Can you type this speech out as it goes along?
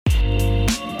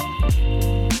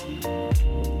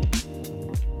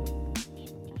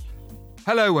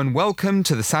Hello and welcome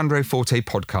to the Sandro Forte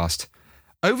podcast.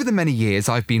 Over the many years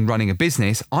I've been running a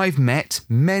business, I've met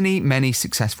many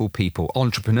successful people,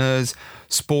 entrepreneurs,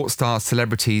 sports stars,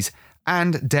 celebrities,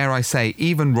 and dare I say,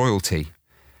 even royalty.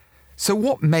 So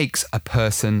what makes a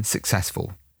person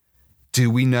successful?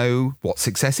 Do we know what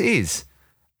success is?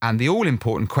 And the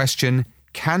all-important question,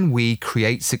 can we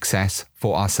create success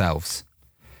for ourselves?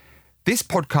 This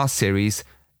podcast series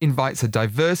invites a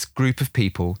diverse group of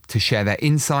people to share their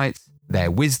insights, their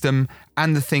wisdom,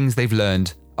 and the things they've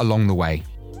learned along the way.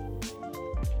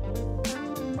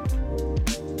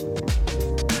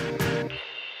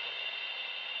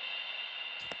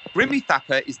 Rimi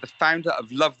Thaper is the founder of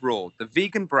Love Raw, the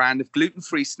vegan brand of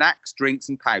gluten-free snacks, drinks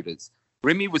and powders.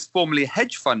 Rimi was formerly a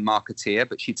hedge fund marketeer,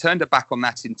 but she turned her back on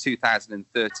that in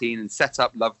 2013 and set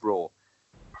up Love Raw.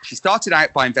 She started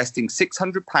out by investing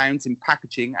 £600 in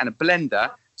packaging and a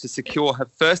blender to secure her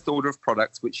first order of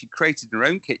products, which she created in her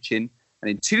own kitchen. And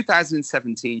in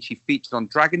 2017, she featured on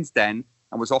Dragon's Den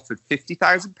and was offered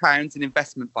 £50,000 in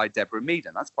investment by Deborah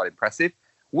Meaden. That's quite impressive,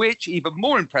 which even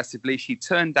more impressively, she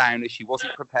turned down as she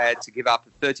wasn't prepared to give up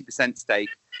a 30% stake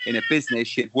in a business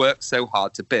she had worked so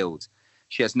hard to build.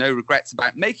 She has no regrets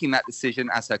about making that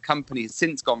decision, as her company has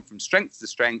since gone from strength to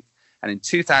strength and in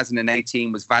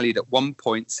 2018 was valued at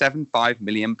 £1.75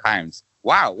 million.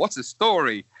 Wow, what a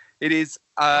story. It is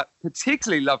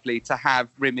particularly lovely to have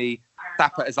Rimi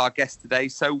Thaper as our guest today.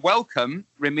 So welcome,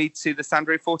 Rimi, to the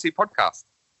Sandro Forte podcast.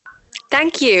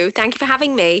 Thank you. Thank you for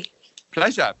having me.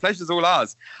 Pleasure. Pleasure's all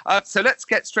ours. So let's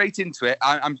get straight into it.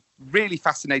 I'm really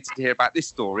fascinated to hear about this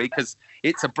story because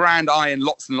it's a brand I and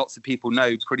lots of people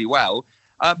know pretty well.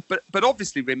 But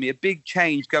obviously, Rimi, a big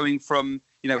change going from,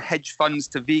 hedge funds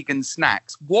to vegan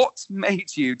snacks. What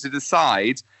made you to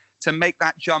decide to make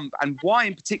that jump, and why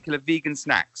in particular vegan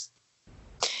snacks?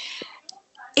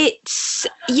 It's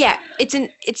an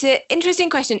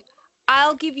interesting question.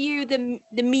 I'll give you the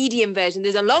medium version.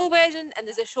 There's a long version and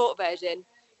there's a short version.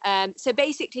 So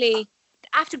basically,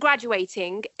 after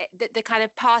graduating, the kind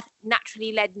of path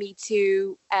naturally led me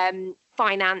to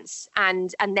finance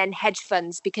and then hedge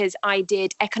funds, because I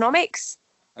did economics.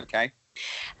 Okay.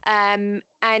 And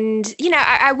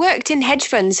I worked in hedge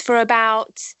funds for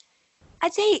about,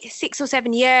 I'd say 6 or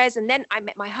 7 years, and then I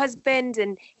met my husband,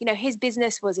 and his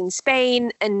business was in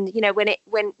Spain, and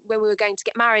when we were going to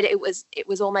get married, it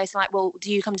was almost like, well,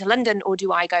 do you come to London or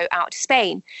do I go out to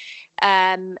Spain?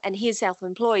 And he's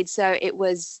self-employed, so it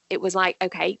was like,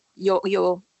 okay,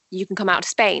 you can come out to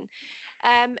Spain.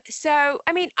 So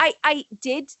I mean, I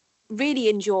did really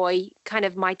enjoy kind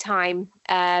of my time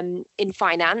in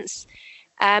finance,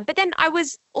 but then I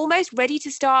was almost ready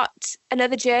to start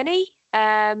another journey.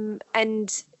 And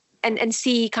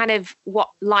see kind of what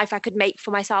life I could make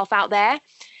for myself out there.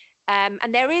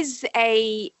 And there is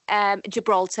a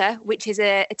Gibraltar, which is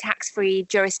a tax-free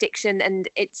jurisdiction, and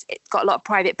it's got a lot of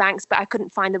private banks, but I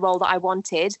couldn't find the role that I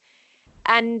wanted.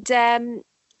 And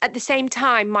at the same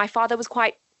time, my father was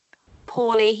quite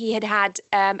poorly. He had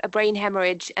a brain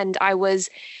hemorrhage, and I was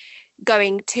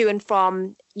going to and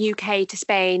from UK to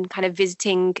Spain, kind of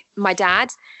visiting my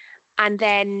dad. And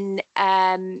then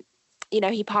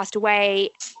he passed away,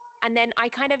 and then I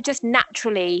kind of just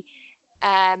naturally,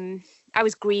 I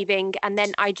was grieving, and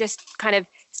then I just kind of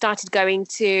started going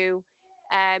to,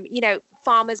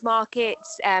 farmers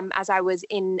markets as I was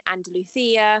in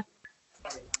Andalusia,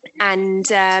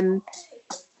 and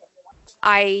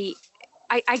I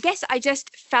guess I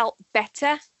just felt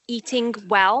better eating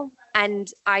well,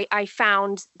 and I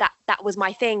found that was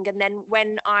my thing. And then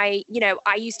when I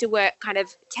used to work kind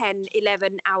of 10,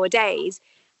 11-hour days.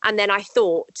 And then I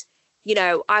thought,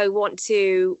 I want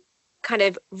to kind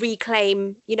of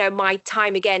reclaim, my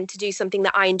time again to do something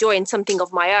that I enjoy and something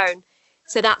of my own.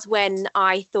 So that's when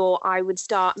I thought I would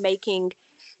start making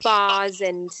bars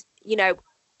and,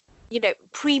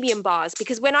 premium bars.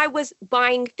 Because when I was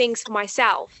buying things for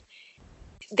myself,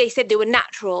 they said they were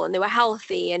natural and they were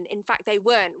healthy. And in fact, they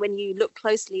weren't. When you look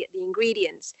closely at the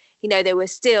ingredients, there were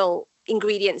still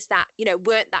ingredients that,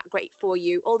 weren't that great for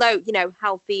you. Although,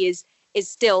 healthy is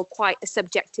still quite a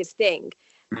subjective thing.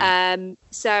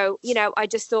 So, I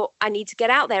just thought I need to get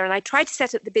out there, and I tried to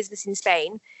set up the business in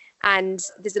Spain, and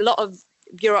there's a lot of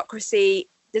bureaucracy,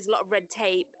 there's a lot of red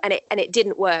tape, and it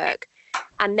didn't work.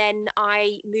 And then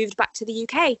I moved back to the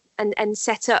UK and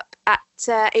set up at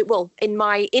in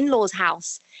my in-laws'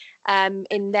 house,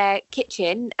 in their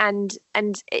kitchen, and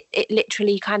it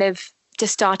literally kind of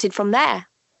just started from there.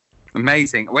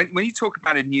 Amazing. When you talk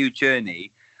about a new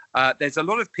journey, there's a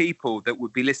lot of people that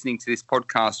would be listening to this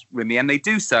podcast, Rimi, and they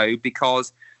do so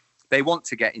because they want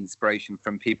to get inspiration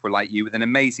from people like you with an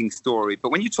amazing story. But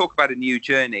when you talk about a new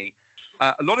journey,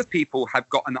 a lot of people have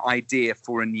got an idea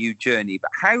for a new journey,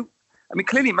 but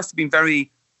clearly it must have been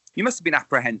you must have been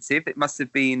apprehensive. It must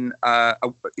have been a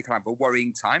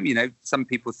worrying time. Some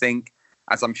people think,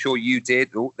 as I'm sure you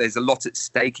did, oh, there's a lot at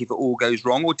stake if it all goes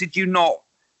wrong. Or did you not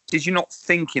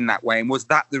think in that way? And was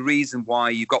that the reason why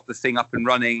you got the thing up and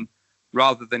running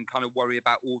rather than kind of worry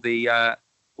about all the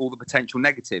potential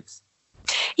negatives?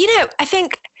 I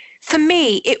think for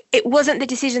me, it wasn't the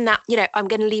decision that, I'm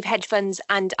going to leave hedge funds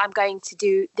and I'm going to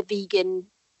do the vegan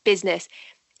business.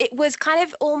 It was kind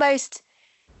of almost,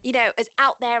 as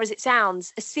out there as it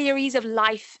sounds, a series of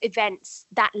life events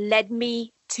that led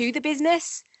me to the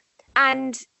business.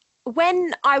 And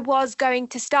when I was going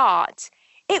to start,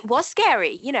 it was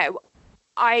scary.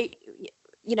 I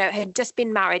had just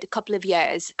been married a couple of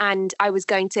years, and I was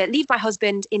going to leave my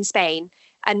husband in Spain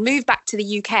and move back to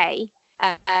the UK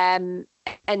and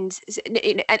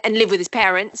live with his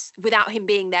parents without him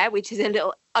being there, which is a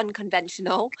little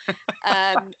unconventional.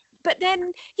 But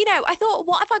then, I thought,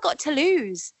 what have I got to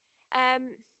lose?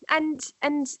 And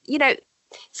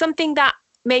something that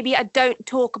maybe I don't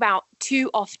talk about too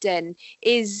often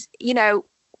is,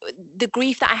 the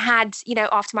grief that I had,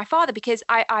 after my father, because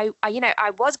I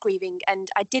was grieving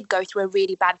and I did go through a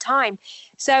really bad time.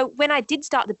 So when I did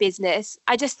start the business,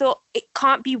 I just thought it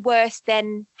can't be worse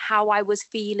than how I was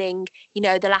feeling,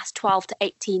 the last 12 to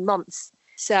 18 months.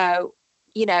 So,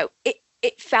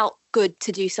 it felt good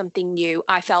to do something new.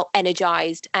 I felt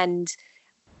energized and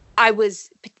I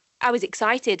was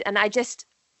excited, and I just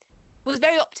was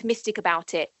very optimistic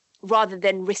about it rather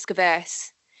than risk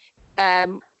averse.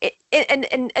 And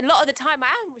a lot of the time I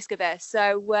am risk averse.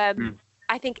 So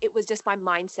I think it was just my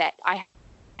mindset. I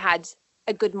had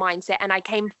a good mindset, and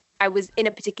I was in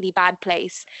a particularly bad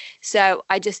place. So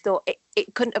I just thought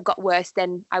it couldn't have got worse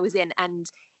than I was in. And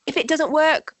if it doesn't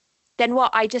work, then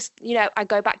what? I just, I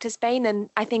go back to Spain and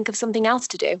I think of something else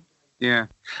to do. Yeah.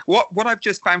 What I've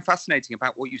just found fascinating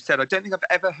about what you said, I don't think I've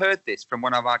ever heard this from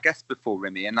one of our guests before,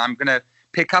 Rimi, and I'm going to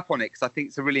pick up on it because I think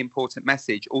it's a really important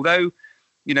message. Although,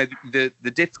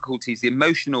 the difficulties, the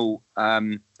emotional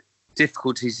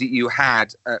difficulties that you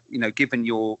had, given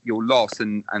your loss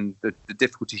and the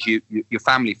difficulties your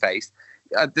family faced,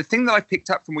 the thing that I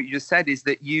picked up from what you just said is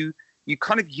that you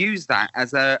kind of use that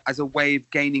as a way of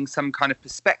gaining some kind of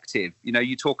perspective.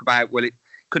 You talk about, well, it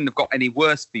couldn't have got any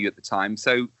worse for you at the time.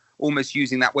 So almost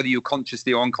using that, whether you're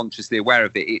consciously or unconsciously aware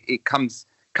of it, it comes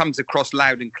across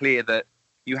loud and clear that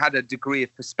you had a degree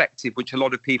of perspective, which a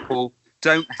lot of people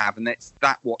don't have. And that's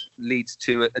what leads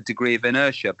to a degree of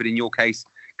inertia. But in your case,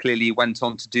 clearly you went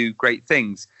on to do great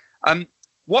things.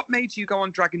 What made you go on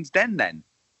Dragon's Den then?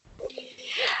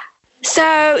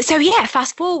 So yeah,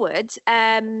 fast forward,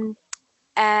 we,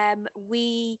 had,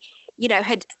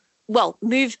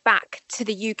 moved back to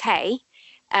the UK,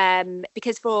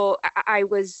 because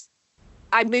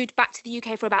I moved back to the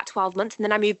UK for about 12 months, and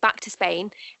then I moved back to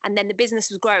Spain, and then the business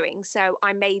was growing. So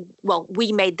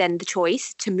we made then the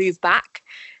choice to move back.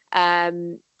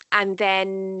 And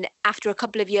then after a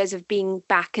couple of years of being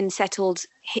back and settled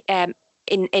in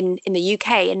the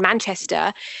UK, in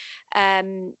Manchester,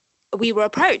 we were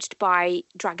approached by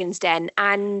Dragon's Den,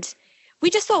 and we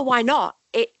just thought, why not?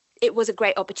 It was a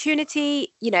great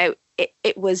opportunity.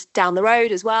 It was down the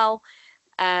road as well.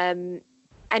 And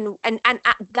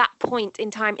at that point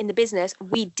in time in the business,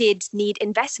 we did need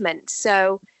investment.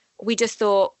 So we just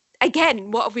thought,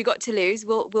 again, what have we got to lose?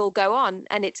 We'll go on.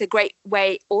 And it's a great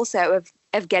way also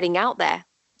of getting out there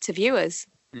to viewers.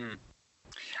 Mm.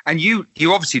 And you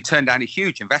obviously turned down a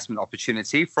huge investment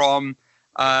opportunity from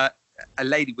a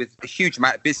lady with a huge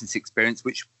amount of business experience,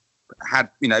 which had,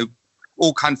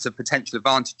 all kinds of potential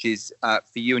advantages for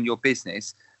you and your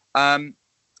business. How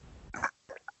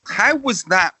was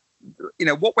that?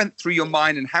 What went through your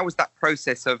mind, and how was that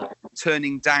process of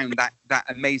turning down that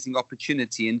amazing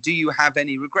opportunity? And do you have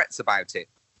any regrets about it?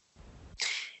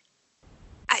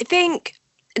 I think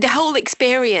the whole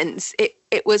experience, it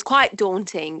was quite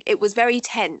daunting. It was very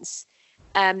tense.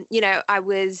 I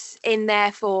was in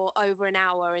there for over an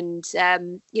hour, and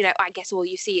I guess all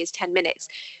you see is 10 minutes.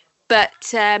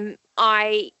 But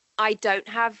I don't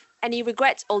have any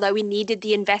regrets, although we needed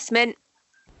the investment.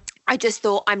 I just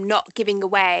thought, I'm not giving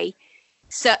away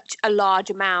such a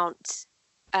large amount,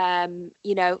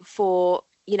 for,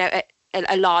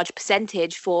 a large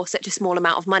percentage for such a small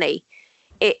amount of money.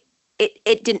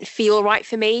 It didn't feel right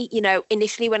for me.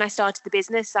 Initially when I started the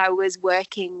business, I was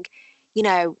working,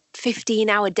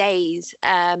 15-hour days.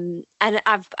 And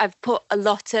I've put a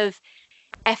lot of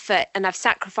effort, and I've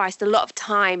sacrificed a lot of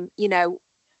time,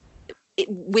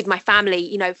 with my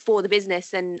family, for the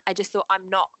business. And I just thought, I'm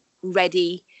not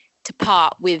ready to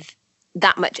part with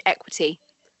that much equity.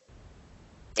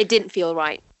 It didn't feel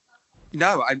right.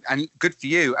 No, and good for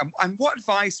you. And what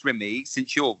advice, Rimi,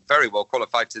 since you're very well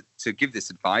qualified to give this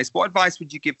advice, what advice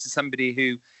would you give to somebody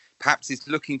who perhaps is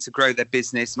looking to grow their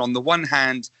business? And on the one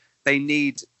hand, they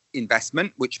need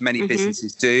investment, which many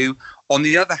businesses do. On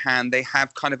the other hand, they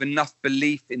have kind of enough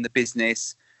belief in the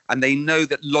business and they know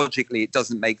that logically it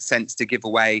doesn't make sense to give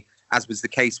away, as was the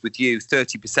case with you,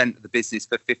 30% of the business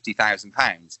for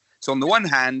 £50,000. So on the one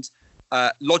hand,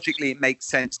 logically it makes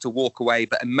sense to walk away,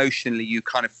 but emotionally you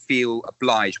kind of feel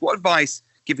obliged. What advice,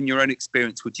 given your own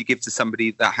experience, would you give to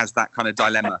somebody that has that kind of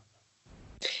dilemma?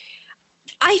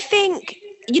 I think,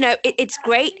 it's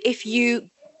great if you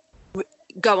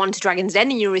go on to Dragon's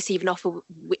Den and you receive an offer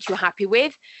which you're happy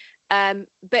with.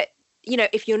 But,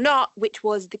 if you're not, which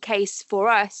was the case for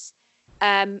us,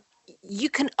 you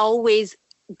can always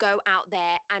go out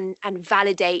there and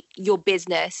validate your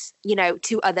business,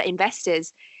 to other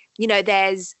investors.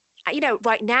 There's,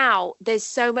 right now, there's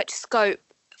so much scope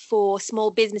for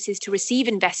small businesses to receive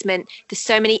investment. There's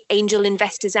so many angel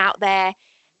investors out there,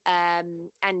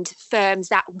 and firms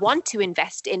that want to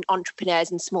invest in entrepreneurs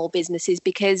and small businesses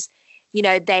because,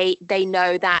 they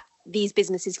know that these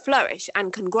businesses flourish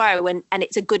and can grow and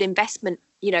it's a good investment,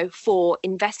 for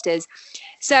investors.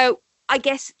 So I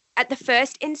guess at the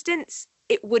first instance,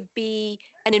 it would be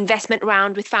an investment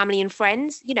round with family and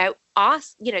friends.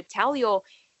 Ask, tell your,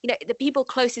 the people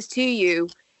closest to you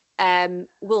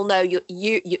will know you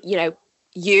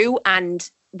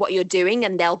and what you're doing,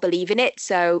 and they'll believe in it.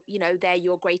 So, they're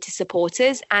your greatest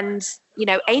supporters and,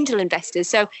 angel investors.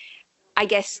 So I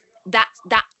guess that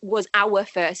was our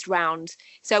first round.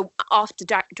 So after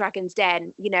Dragon's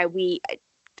Den, we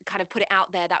kind of put it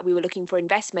out there that we were looking for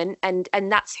investment, and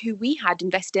that's who we had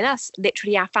invest in us,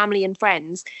 literally our family and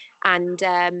friends and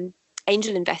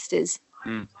angel investors.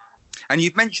 And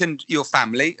you've mentioned your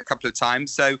family a couple of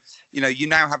times. So, you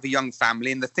now have a young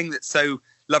family. And the thing that's so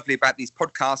lovely about these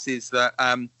podcasts is that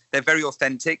they're very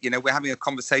authentic. We're having a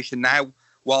conversation now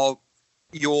while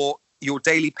your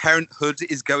daily parenthood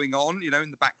is going on,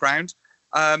 in the background.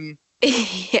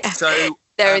 Yeah, so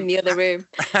they're in the other room.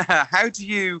 How do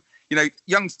you,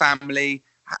 young family,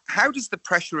 how does the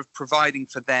pressure of providing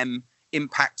for them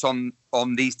impact on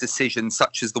these decisions,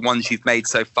 such as the ones you've made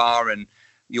so far and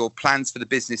your plans for the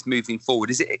business moving forward?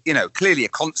 Is it, clearly a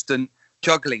constant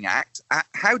juggling act?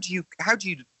 How do you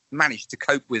manage to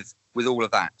cope with all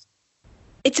of that?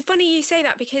 It's funny you say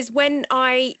that, because when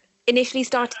I initially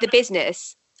started the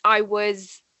business, I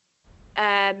was,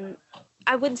 I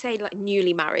wouldn't say like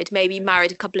newly married, maybe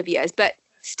married a couple of years, but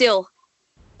still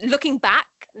looking back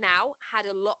now, had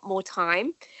a lot more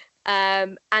time.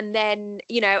 And then,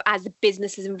 as the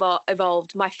business has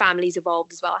evolved, my family's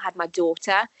evolved as well. I had my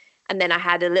daughter, and then I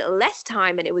had a little less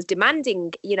time, and it was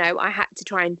demanding. I had to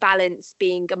try and balance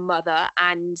being a mother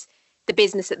and the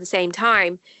business at the same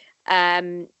time.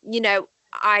 I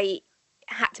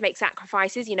had to make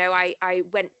sacrifices. I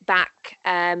went back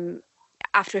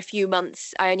after a few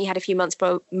months. I only had a few months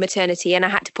for maternity, and I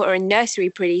had to put her in nursery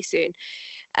pretty soon.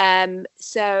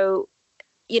 So,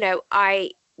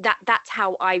 that's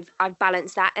how I've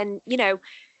balanced that. And,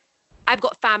 I've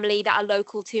got family that are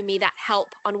local to me that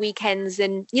help on weekends.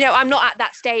 And, I'm not at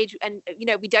that stage, and,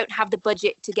 we don't have the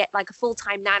budget to get like a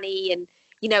full-time nanny, and,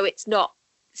 it's not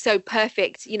so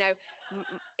perfect.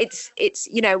 It's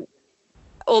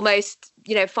almost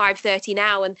 5:30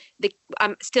 now, and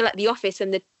I'm still at the office,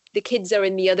 and the kids are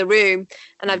in the other room,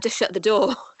 and I've just shut the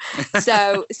door.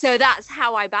 so that's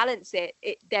how I balance it.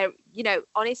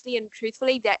 Honestly and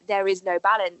truthfully, there is no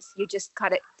balance. You just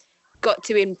kind of got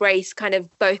to embrace kind of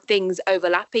both things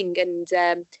overlapping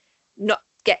and not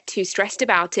get too stressed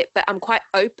about it. But I'm quite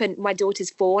open. My daughter's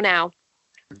 4 now,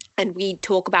 and we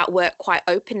talk about work quite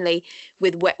openly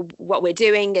with what we're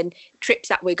doing and trips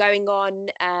that we're going on.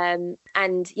 And,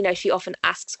 she often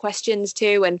asks questions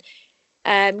too. And,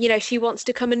 she wants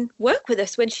to come and work with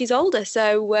us when she's older.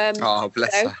 So,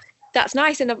 bless her. That's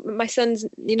nice. And my son's,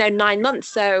 9 months.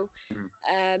 So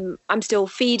I'm still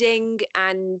feeding,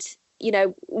 and,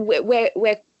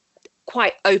 we're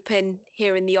quite open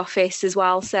here in the office as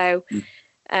well. So,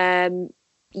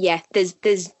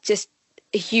 there's just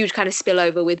a huge kind of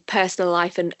spillover with personal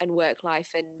life and work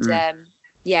life. And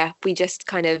we just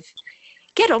kind of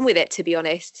get on with it, to be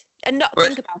honest, and not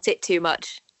think about it too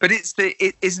much. But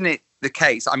isn't it the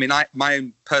case? I mean, my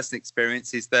own personal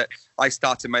experience is that I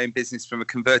started my own business from a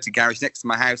converted garage next to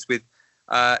my house with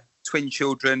twin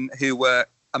children who were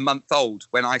a month old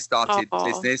when I started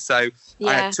business. So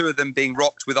I had 2 of them being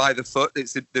rocked with either foot.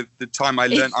 It's the time I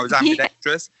learned I was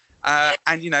ambidextrous. But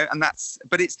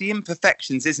it's the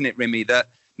imperfections, isn't it, Rimi, that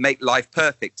make life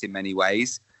perfect in many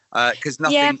ways. because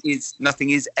nothing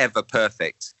is ever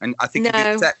perfect. And I think if you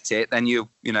accept it, then you're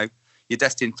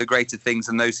destined for greater things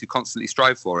than those who constantly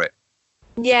strive for it.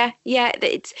 Yeah,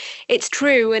 it's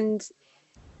true. And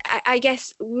I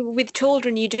guess with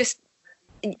children,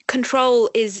 control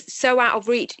is so out of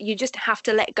reach. You just have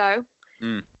to let go,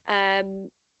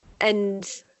 and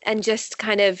just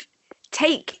kind of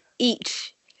take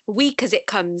each week as it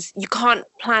comes. You can't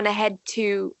plan ahead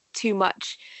too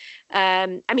much.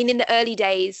 I mean, in the early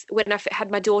days when I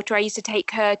had my daughter, I used to take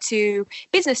her to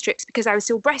business trips because I was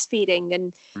still breastfeeding,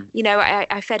 and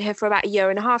I fed her for about 1.5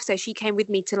 years. So she came with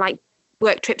me to like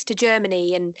work trips to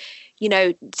Germany and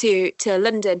to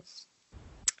London.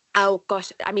 Oh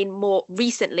gosh, I mean, more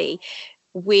recently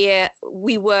we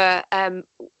were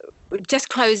just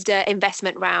closed an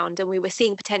investment round, and we were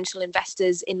seeing potential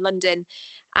investors in London,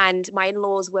 and my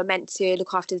in-laws were meant to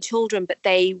look after the children, but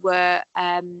they were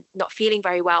not feeling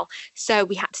very well, so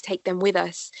we had to take them with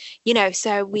us.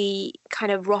 So we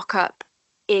kind of rock up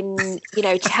in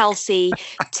Chelsea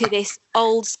to this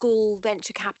old school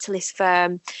venture capitalist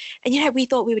firm, and we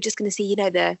thought we were just going to see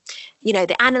the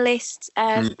analysts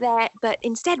there, but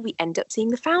instead we end up seeing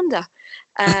the founder,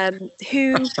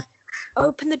 who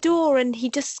opened the door, and he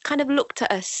just kind of looked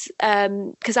at us,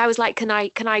 because I was like, can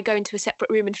I go into a separate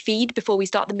room and feed before we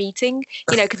start the meeting,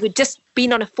 because we'd just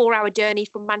been on a 4-hour journey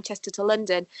from Manchester to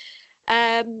London.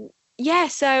 But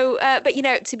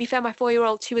to be fair, my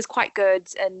 4-year-old, she was quite good,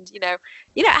 and I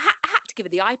had to give her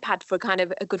the iPad for kind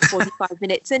of a good 45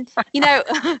 minutes, and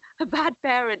a bad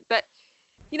parent, but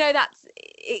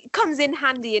it comes in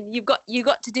handy, and you've got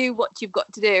to do what you've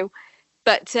got to do.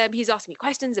 But he's asked me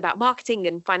questions about marketing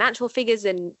and financial figures,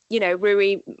 and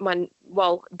Rui,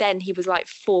 then he was like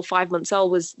 4 or 5 months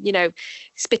old, was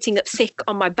spitting up sick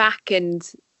on my back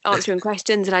and answering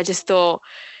questions, and I just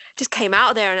came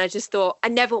out of there, and I just thought, I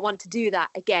never want to do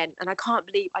that again, and I can't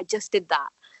believe I just did that.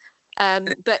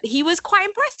 But he was quite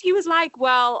impressed. He was like,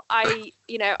 well, I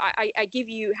give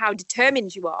you how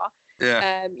determined you are,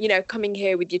 coming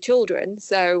here with your children.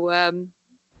 So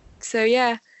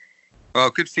yeah. Well,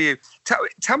 good for you.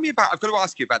 Tell me about, I've got to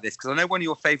ask you about this, because I know one of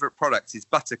your favourite products is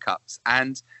Buttercups,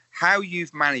 and how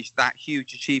you've managed that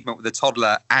huge achievement with a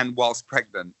toddler and whilst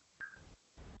pregnant.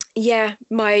 Yeah,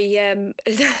 my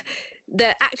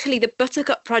the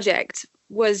Buttercup project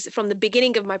was from the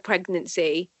beginning of my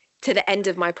pregnancy to the end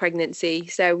of my pregnancy.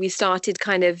 So we started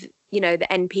kind of, the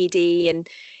NPD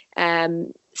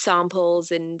and samples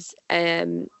and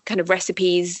kind of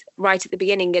recipes right at the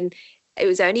beginning. And it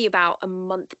was only about a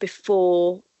month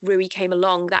before Rui came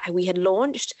along that we had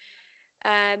launched.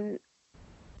 It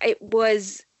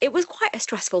was quite a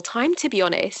stressful time, to be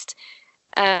honest.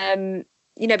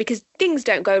 Because things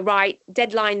don't go right,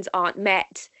 deadlines aren't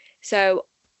met. So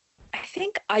I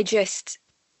think I just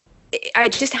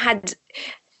had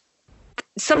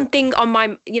something on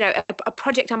my, a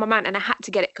project on my mind, and I had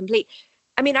to get it complete.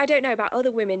 I mean, I don't know about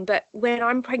other women, but when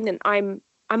I'm pregnant, I'm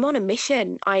on a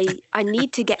mission. I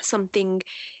need to get something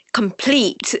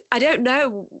complete. I don't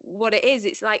know what it is.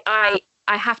 It's like I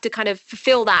have to kind of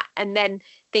fulfill that and then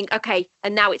think, okay,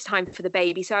 and now it's time for the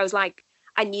baby. So I was like,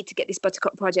 I need to get this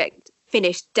Buttercup project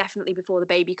finished definitely before the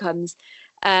baby comes.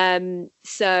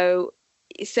 So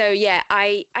yeah,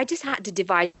 I just had to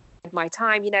divide my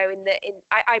time,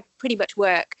 I pretty much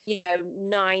work,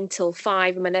 9 till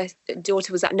 5, and my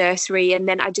daughter was at nursery, and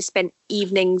then I just spent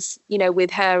evenings,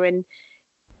 with her, and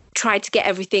tried to get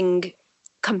everything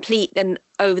complete and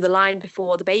over the line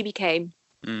before the baby came.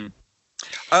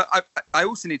 I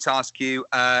also need to ask you,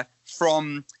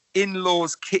 from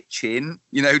in-laws kitchen,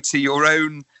 to your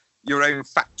own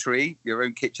factory, your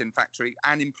own kitchen factory,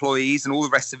 and employees, and all the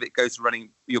rest of it goes to running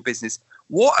your business.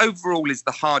 What overall is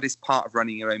the hardest part of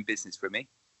running your own business, Rimi?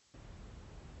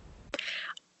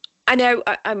 I know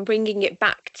I'm bringing it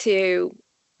back to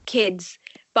kids,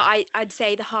 but I'd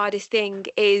say the hardest thing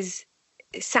is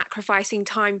sacrificing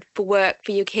time for work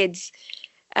for your kids.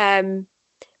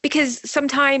 Because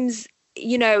sometimes,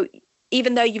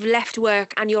 even though you've left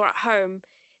work and you're at home,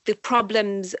 the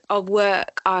problems of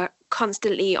work are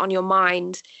constantly on your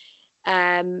mind.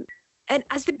 And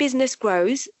as the business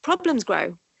grows, problems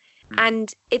grow.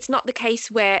 And it's not the case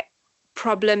where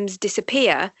problems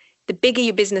disappear. The bigger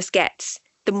your business gets,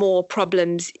 the more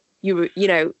problems you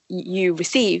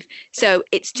receive. So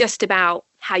it's just about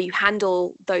how you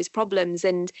handle those problems,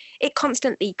 and it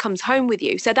constantly comes home with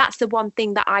you. So that's the one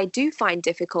thing that I do find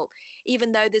difficult,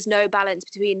 even though there's no balance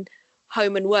between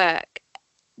home and work.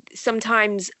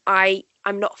 Sometimes I'm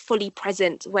not fully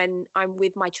present when I'm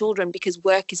with my children because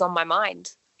work is on my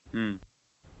mind.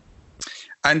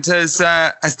 And as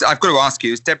I've got to ask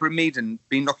you, has Deborah Meaden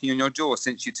been knocking on your door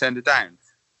since you turned her down?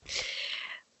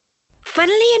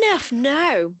 Funnily enough,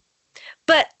 no.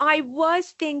 But I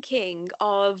was thinking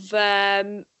of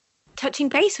touching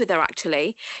base with her.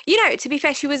 Actually, to be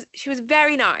fair, she was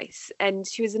very nice, and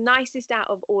she was the nicest out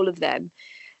of all of them.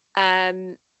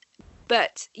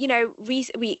 But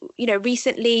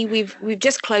recently we've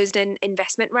just closed an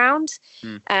investment round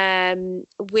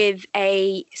with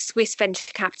a Swiss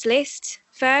venture capitalist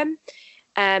firm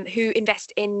who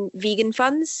invest in vegan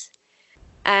funds.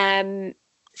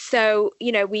 So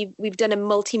we've done a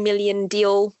multi-million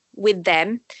deal with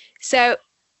them. So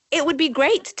it would be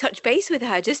great to touch base with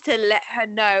her just to let her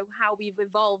know how we've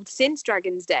evolved since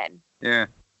Dragon's Den. Yeah.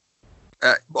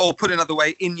 Or put another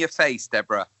way, in your face,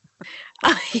 Deborah.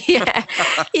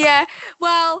 Yeah.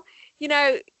 Well,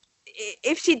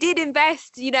 if she did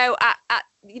invest, at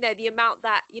the amount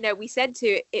that we said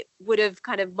to, it would have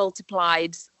kind of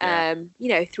multiplied, 3 or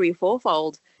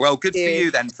 4-fold. Well, good for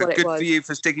you then. For you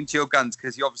for sticking to your guns,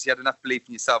 because you obviously had enough belief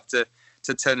in yourself to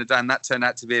turn it down. That turned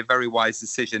out to be a very wise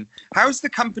decision. How's the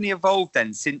company evolved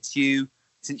then since you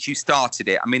started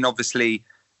it? I mean, obviously,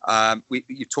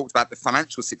 you've talked about the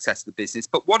financial success of the business,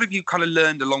 but what have you kind of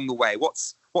learned along the way?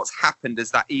 What's happened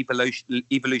as that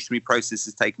evolutionary process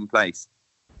has taken place?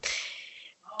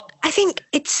 I think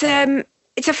it's a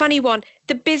funny one.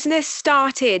 The business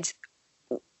started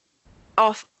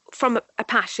off from a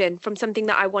passion, from something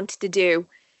that I wanted to do,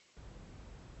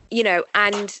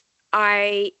 and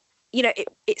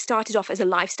it started off as a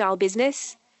lifestyle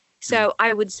business. So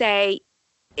I would say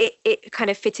it kind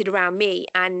of fitted around me,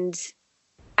 and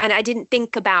I didn't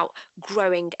think about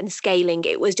growing and scaling.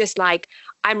 It was just like,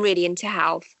 I'm really into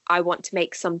health. I want to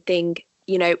make something,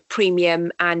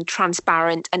 premium and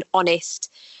transparent and honest,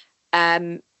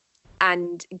 and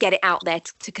get it out there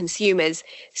to consumers.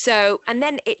 So, and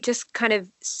then it just kind of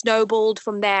snowballed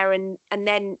from there. And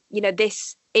then,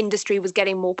 this industry was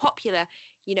getting more popular,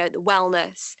 the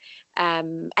wellness,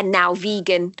 and now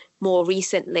vegan more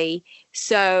recently.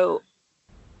 So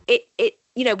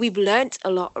we've learnt a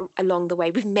lot along the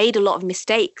way. We've made a lot of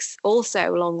mistakes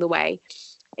also along the way,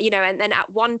 and then at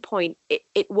one point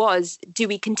it was, do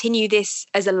we continue this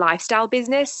as a lifestyle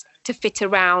business to fit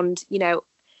around,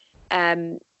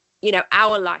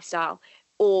 our lifestyle,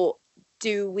 or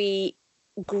do we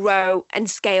grow and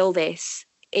scale this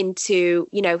into,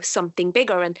 something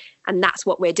bigger? And that's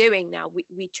what we're doing now.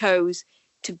 We chose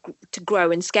to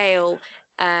grow and scale,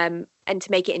 and to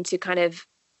make it into kind of,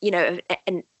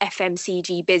 an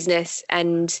FMCG business,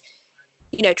 and,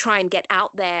 try and get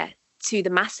out there to the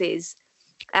masses.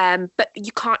 But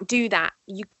you can't do that.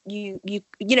 We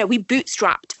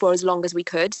bootstrapped for as long as we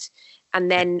could. And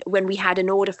then when we had an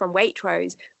order from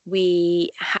Waitrose,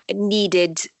 we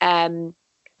needed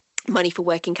money for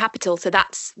working capital. So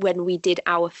that's when we did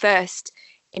our first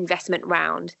investment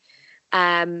round.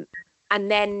 And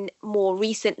then more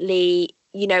recently,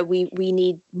 we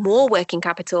need more working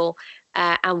capital,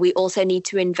 and we also need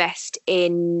to invest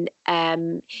in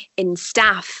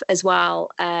staff as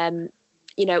well,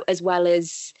 as well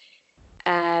as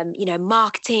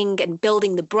marketing and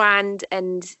building the brand.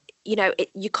 And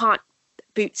you can't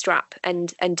bootstrap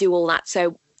and do all that.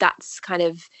 So that's kind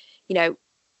of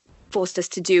forced us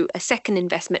to do a second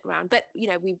investment round. But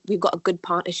we've got a good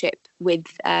partnership with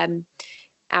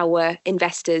our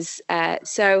investors.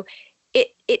 So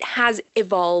it has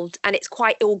evolved, and it's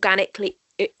quite organically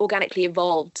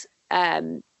evolved.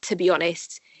 To be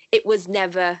honest, it was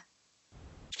never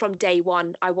from day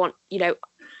one, I want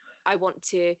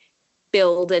to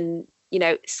build and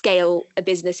scale a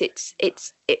business.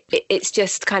 It's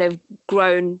just kind of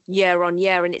grown year on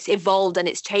year, and it's evolved and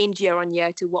it's changed year on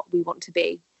year to what we want to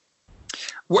be.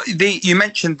 You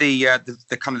mentioned the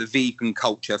kind of the vegan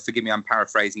culture. Forgive me, I'm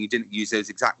paraphrasing. You didn't use those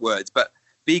exact words, but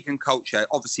vegan culture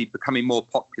obviously becoming more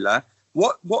popular.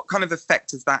 What kind of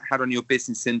effect has that had on your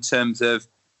business in terms of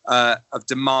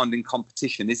demand and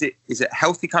competition? Is it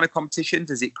healthy kind of competition?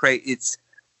 Does it create its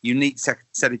unique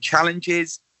set of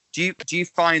challenges? Do you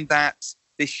find that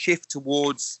this shift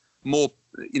towards more,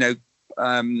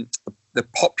 the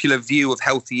popular view of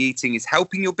healthy eating is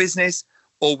helping your business,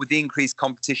 or with the increased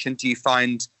competition, do you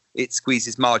find it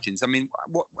squeezes margins? I mean,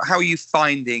 how are you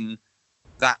finding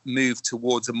that move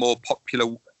towards a more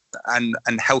popular and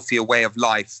healthier way of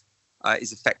life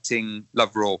is affecting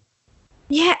Love Raw?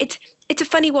 Yeah, it's a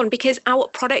funny one, because our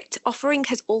product offering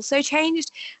has also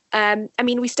changed.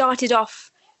 We started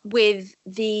off with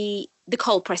the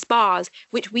cold press bars,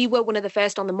 which we were one of the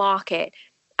first on the market,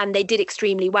 and they did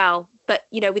extremely well. But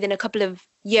within a couple of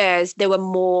years, there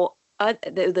were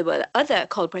other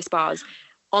cold press bars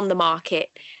on the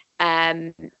market,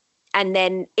 and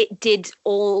then it did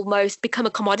almost become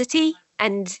a commodity,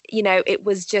 and it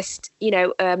was just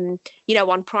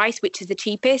on price, which is the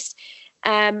cheapest,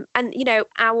 and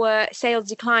our sales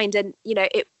declined, and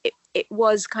it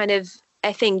was kind of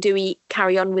a thing. Do we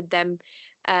carry on with them,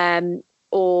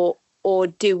 or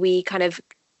do we kind of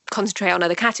concentrate on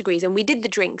other categories? And we did the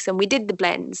drinks, and we did the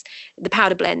blends, the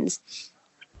powder blends.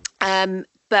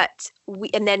 But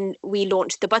then we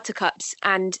launched the buttercups,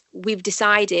 and we've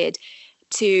decided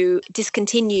to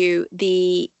discontinue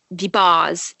the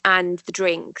bars and the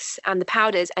drinks and the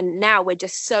powders, and now we're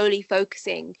just solely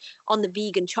focusing on the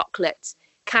vegan chocolate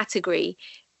category,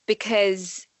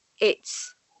 because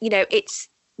it's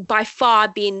by far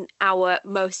been our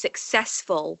most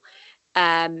successful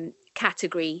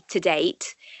category to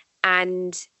date,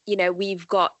 and we've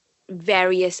got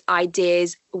various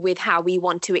ideas with how we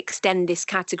want to extend this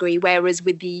category, whereas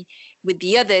with the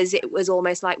others it was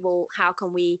almost like, well, how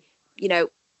can we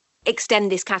extend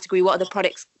this category, what other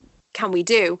products can we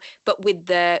do? But with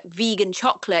the vegan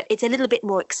chocolate, it's a little bit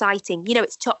more exciting.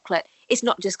 It's chocolate, it's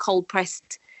not just cold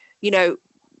pressed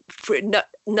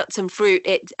nuts and fruit,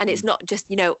 and it's not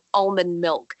just almond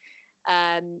milk.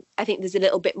 I think there's a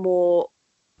little bit more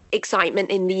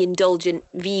excitement in the indulgent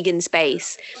vegan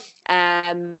space,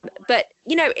 but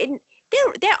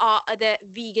there are other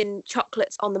vegan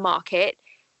chocolates on the market.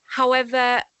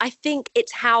 However, I think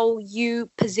it's how you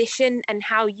position and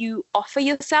how you offer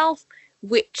yourself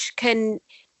which can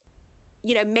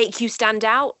make you stand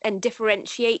out and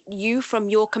differentiate you from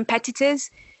your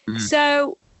competitors.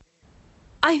 So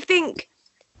I think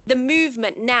the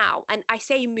movement now, and I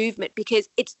say movement because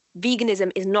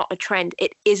veganism is not a trend,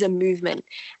 it is a movement,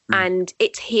 and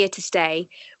it's here to stay,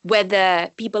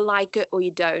 whether people like it or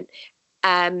you don't.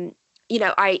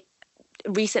 I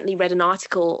recently read an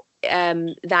article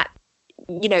that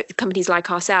companies like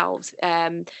ourselves,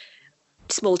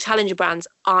 small challenger brands,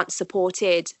 aren't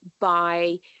supported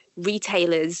by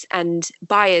retailers and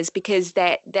buyers because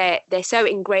they're so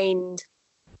ingrained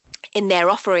in their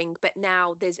offering. But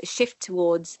now there's a shift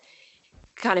towards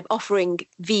kind of offering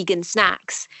vegan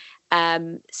snacks.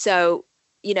 So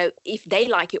if they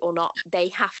like it or not, they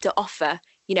have to offer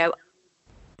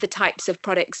the types of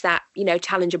products that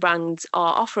challenger brands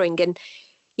are offering. And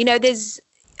there's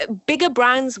bigger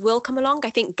brands will come along.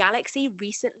 I think Galaxy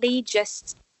recently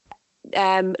just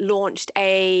launched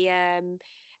a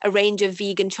range of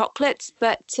vegan chocolates,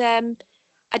 but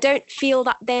I don't feel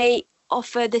that they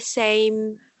offer the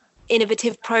same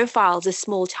innovative profiles as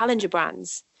small challenger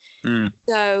brands.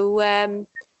 So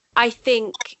I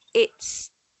think it's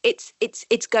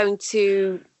going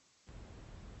to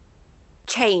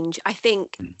change. I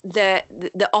think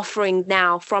the offering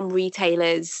now from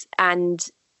retailers and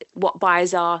what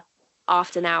buyers are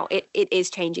after now, it is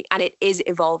changing and it is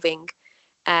evolving.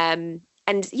 And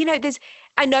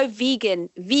I know vegan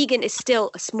is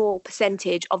still a small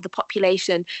percentage of the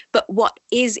population, but what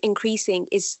is increasing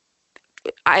is,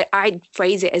 I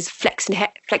phrase it as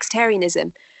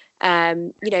flexitarianism.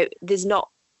 There's not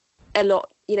a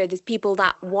lot, there's people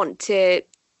that want to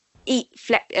eat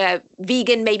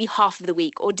vegan maybe half of the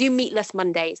week, or do meatless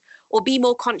Mondays, or be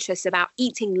more conscious about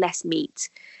eating less meat,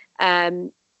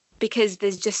 because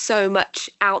there's just so much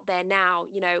out there now,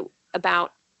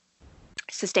 about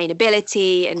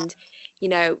sustainability and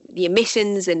the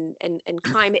emissions and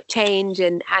climate change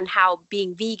and how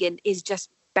being vegan is just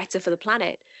better for the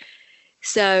planet.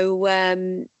 So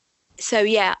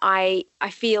yeah, I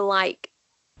feel like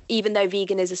even though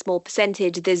vegan is a small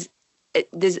percentage, there's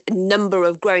a number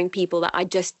of growing people that are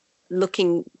just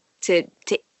looking to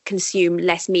consume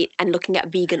less meat and looking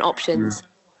at vegan options.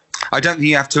 I don't think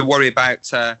you have to worry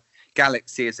about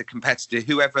Galaxy as a competitor.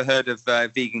 Whoever heard of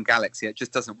vegan Galaxy? It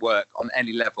just doesn't work on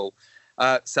any level.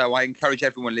 So I encourage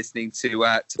everyone listening to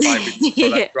buy Rimi's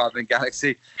product rather than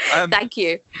Galaxy. Thank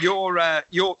you. Your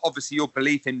obviously your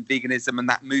belief in veganism and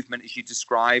that movement, as you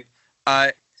describe,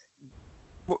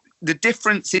 the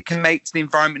difference it can make to the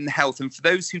environment and health. And for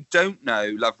those who don't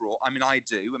know Love Raw, I mean, I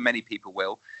do, and many people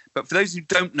will, but for those who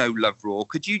don't know Love Raw,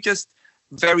 could you just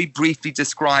very briefly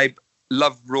describe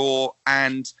Love Raw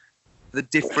and the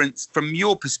difference from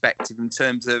your perspective in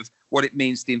terms of what it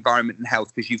means to the environment and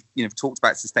health? Because you've talked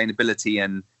about sustainability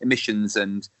and emissions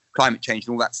and climate change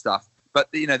and all that stuff. But,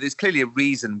 there's clearly a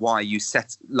reason why you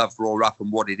set Love Raw up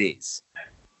and what it is.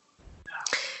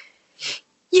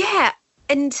 Yeah.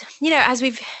 And, as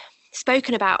we've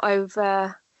spoken about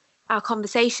over our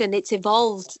conversation, it's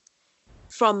evolved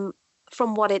from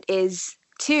what it is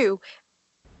to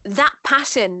that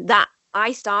passion that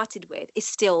I started with is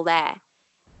still there.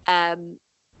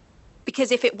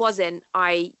 Because if it wasn't,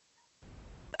 I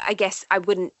guess I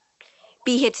wouldn't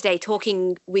be here today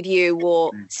talking with you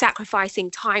or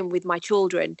sacrificing time with my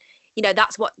children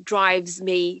that's what drives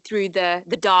me through the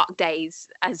dark days,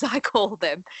 as I call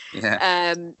them.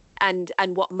 Yeah.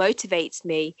 And what motivates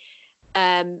me.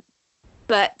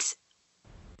 But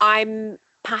I'm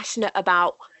passionate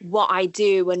about what I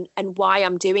do and why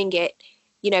I'm doing it.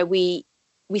 We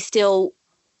still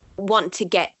want to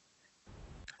get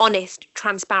honest,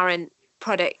 transparent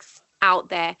products out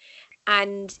there.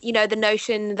 And, the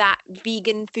notion that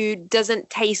vegan food doesn't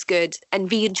taste good and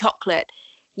vegan chocolate,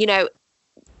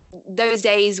 those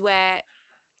days where,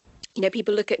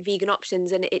 people look at vegan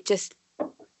options and it just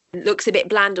looks a bit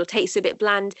bland or tastes a bit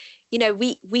bland,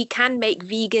 we can make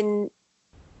vegan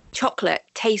chocolate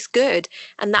taste good.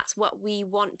 And that's what we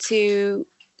want to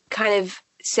kind of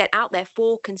set out there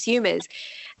for consumers.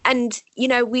 And,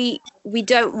 we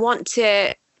don't want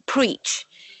to preach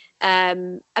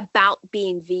about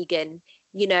being vegan.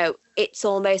 It's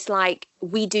almost like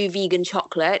we do vegan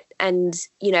chocolate and,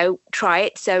 try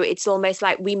it. So it's almost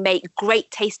like we make great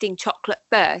tasting chocolate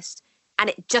first, and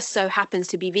it just so happens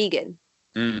to be vegan.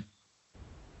 Mm.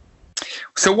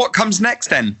 So what comes next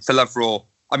then for Love Raw?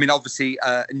 I mean, obviously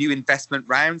a new investment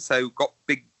round, so got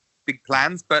big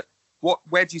plans, but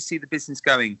where do you see the business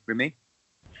going, Rimi?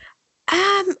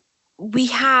 We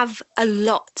have a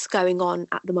lot going on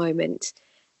at the moment.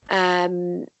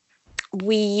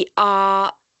 We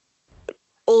are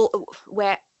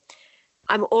where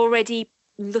I'm already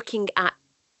looking at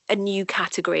a new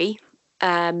category,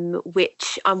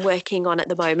 which I'm working on at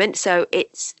the moment. So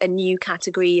it's a new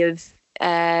category of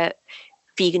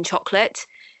vegan chocolate.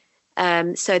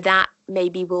 So that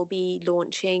maybe will be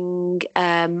launching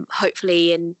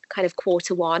hopefully in kind of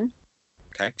Q1.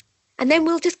 Okay. And then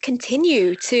we'll just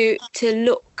continue to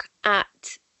look at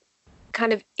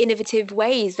kind of innovative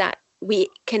ways that we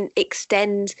can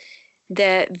extend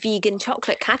the vegan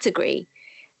chocolate category.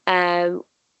 So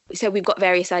we've got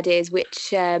various ideas,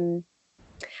 which I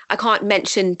can't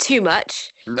mention too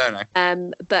much. No.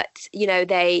 But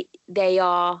they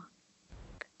are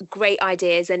great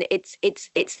ideas, and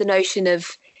it's the notion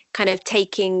of kind of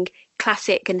taking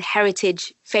classic and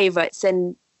heritage favorites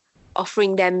and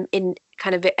offering them in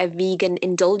kind of a vegan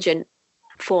indulgent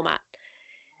format.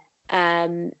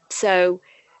 So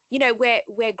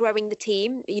we're growing the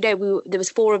team. There was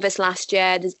 4 of us last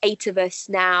year. There's 8 of us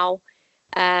now.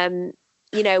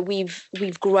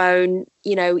 We've grown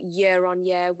year on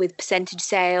year with percentage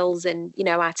sales and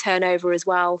our turnover as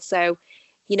well. So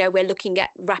we're looking at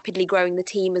rapidly growing the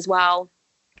team as well.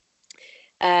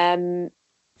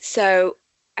 So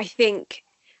I think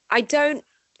I don't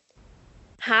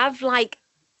have a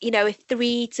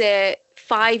 3 to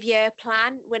 5 year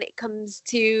plan when it comes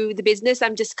to the business.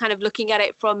 I'm just kind of looking at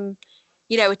it from,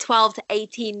 a 12 to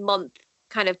 18 month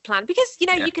kind of plan, because, you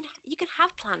can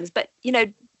have plans, but,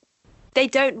 they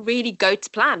don't really go to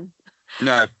plan.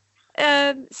 No.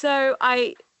 So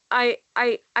I'm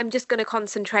just going to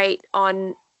concentrate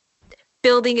on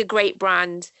building a great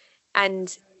brand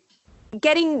and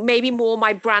getting maybe more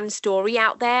my brand story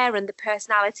out there and the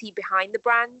personality behind the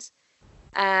brand.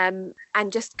 And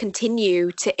just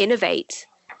continue to innovate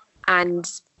and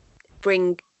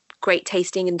bring great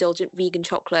tasting, indulgent vegan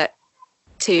chocolate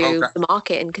to the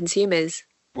market and consumers.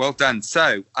 Well done.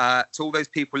 So to all those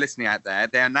people listening out there,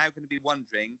 they are now going to be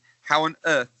wondering how on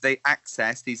earth they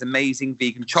access these amazing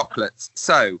vegan chocolates.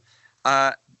 So,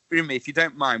 Rimi, if you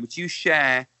don't mind, would you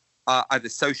share either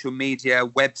social media,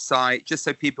 website, just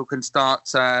so people can start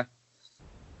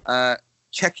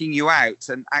checking you out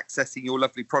and accessing your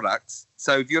lovely products?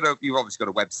 So you've obviously got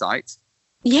a website.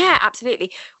 Yeah,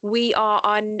 absolutely. We are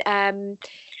on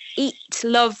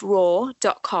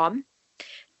eatloveraw.com,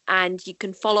 and you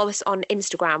can follow us on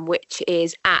Instagram, which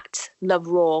is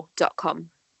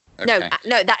 @loveraw.com. Okay.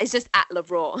 No, that is just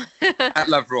 @loveraw.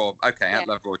 @loveraw. Okay, yeah.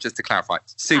 @loveraw, just to clarify.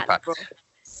 Super.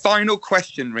 Final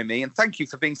question, Rimi, and thank you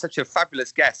for being such a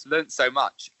fabulous guest. Learned so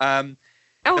much.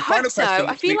 I hope so.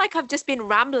 I feel like I've just been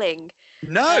rambling.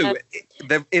 No,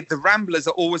 the ramblers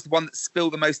are always the one that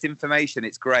spill the most information.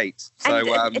 It's great. So,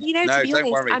 to be honest, don't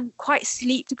worry. I'm quite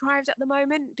sleep deprived at the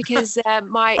moment because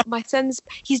my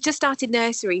he's just started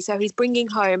nursery, so he's bringing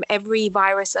home every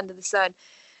virus under the sun,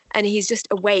 and he's just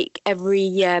awake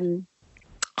every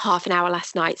half an hour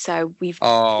last night. So we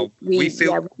feel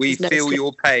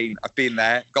your pain. I've been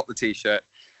there, got the t-shirt.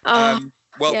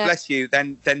 Bless you.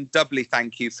 Then doubly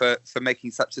thank you for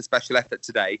making such a special effort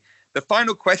today. The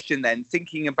final question then,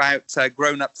 thinking about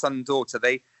grown-up son and daughter,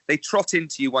 they trot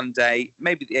into you one day,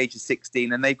 maybe at the age of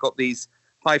 16, and they've got these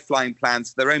high-flying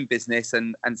plans for their own business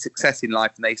and success in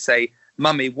life, and they say,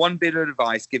 Mummy, one bit of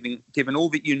advice, given all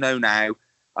that you know now,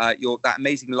 that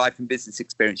amazing life and business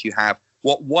experience you have,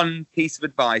 what one piece of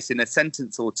advice in a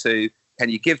sentence or two can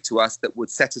you give to us that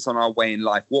would set us on our way in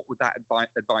life? What would that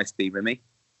advice be, Rimi?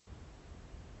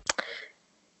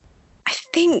 I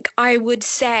think I would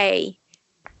say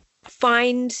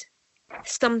find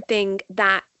something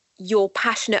that you're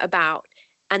passionate about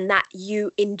and that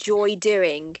you enjoy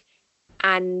doing,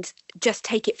 and just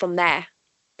take it from there.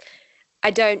 I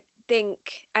don't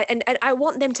think, and I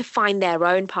want them to find their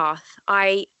own path.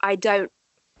 I don't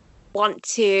want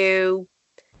to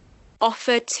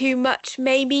offer too much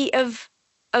maybe of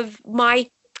my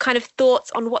kind of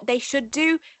thoughts on what they should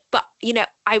do, but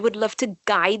I would love to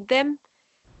guide them.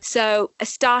 So a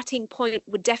starting point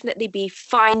would definitely be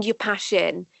find your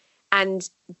passion and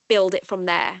build it from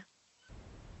there.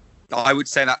 I would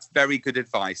say that's very good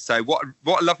advice. So what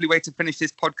a lovely way to finish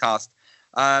this podcast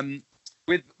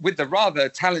with the rather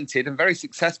talented and very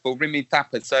successful Rimi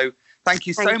Thaper. So thank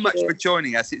you so much for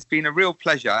joining us. It's been a real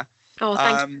pleasure. Oh,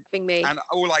 thanks for having me. And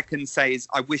all I can say is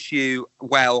I wish you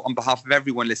well on behalf of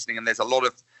everyone listening. And there's a lot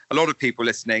of people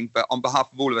listening, but on behalf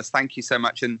of all of us, thank you so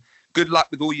much. And good luck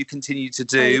with all you continue to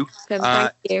do.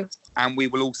 Thank you. And we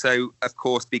will also, of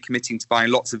course, be committing to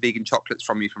buying lots of vegan chocolates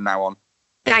from you from now on.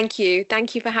 Thank you.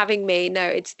 Thank you for having me. No,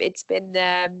 it's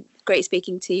been great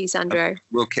speaking to you, Sandro.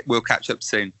 We'll catch up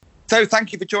soon. So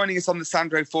thank you for joining us on the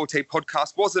Sandro Forte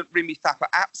podcast. Wasn't Rimi Thaper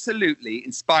absolutely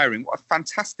inspiring? What a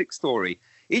fantastic story.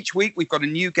 Each week we've got a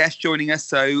new guest joining us,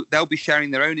 so they'll be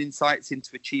sharing their own insights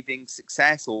into achieving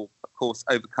success or, of course,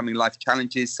 overcoming life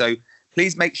challenges. So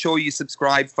please make sure you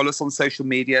subscribe, follow us on social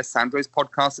media, Sandro's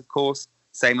podcast, of course,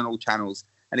 same on all channels.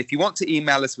 And if you want to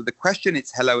email us with a question,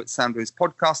 it's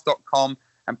hello@sandrospodcast.com.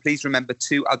 And please remember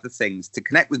 2 other things. To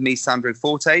connect with me, Sandro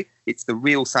Forte, it's the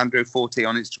real Sandro Forte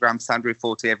on Instagram, Sandro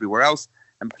Forte everywhere else.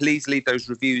 And please leave those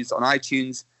reviews on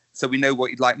iTunes so we know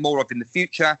what you'd like more of in the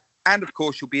future. And of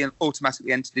course, you'll be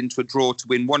automatically entered into a draw to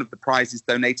win one of the prizes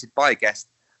donated by a guest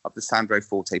of the Sandro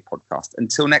Forte podcast.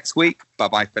 Until next week,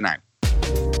 bye-bye for now.